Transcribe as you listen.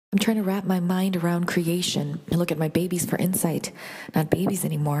I'm trying to wrap my mind around creation and look at my babies for insight. Not babies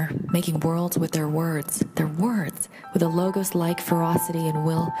anymore, making worlds with their words, with a logos-like ferocity and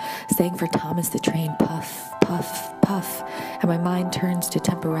will, saying for Thomas the Train, puff, puff, puff, and my mind turns to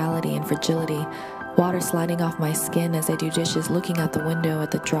temporality and fragility, water sliding off my skin as I do dishes, looking out the window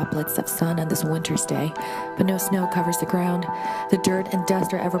at the droplets of sun on this winter's day, but no snow covers the ground. The dirt and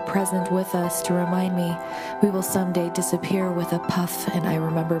dust are ever present with us to remind me we will someday disappear with a puff, and I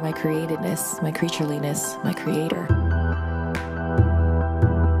remember my createdness, my creatureliness, my creator.